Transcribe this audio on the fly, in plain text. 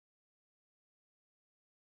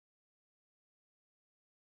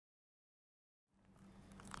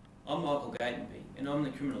I'm Michael Gatenby and I'm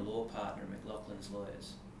the criminal law partner at McLaughlin's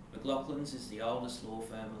Lawyers. McLaughlin's is the oldest law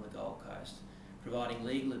firm on the Gold Coast, providing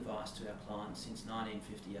legal advice to our clients since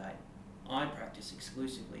 1958. I practice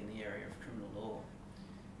exclusively in the area of criminal law.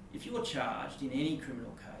 If you are charged in any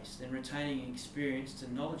criminal case, then retaining an experienced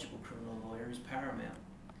and knowledgeable criminal lawyer is paramount.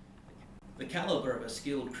 The calibre of a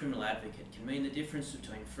skilled criminal advocate can mean the difference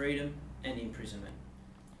between freedom and imprisonment.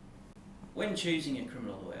 When choosing a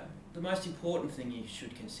criminal lawyer, the most important thing you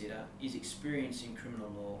should consider is experience in criminal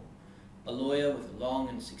law. A lawyer with a long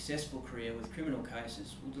and successful career with criminal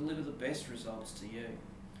cases will deliver the best results to you.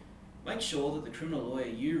 Make sure that the criminal lawyer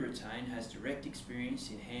you retain has direct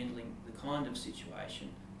experience in handling the kind of situation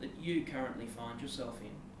that you currently find yourself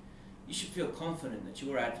in. You should feel confident that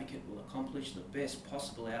your advocate will accomplish the best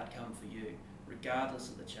possible outcome for you, regardless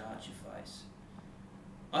of the charge you face.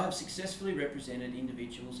 I have successfully represented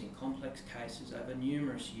individuals in complex cases over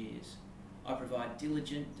numerous years. I provide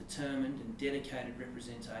diligent, determined and dedicated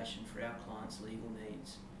representation for our clients' legal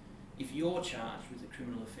needs. If you're charged with a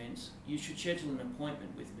criminal offence, you should schedule an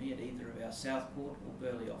appointment with me at either of our Southport or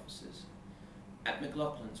Burleigh offices. At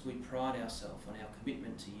McLaughlin's, we pride ourselves on our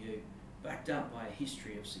commitment to you, backed up by a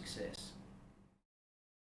history of success.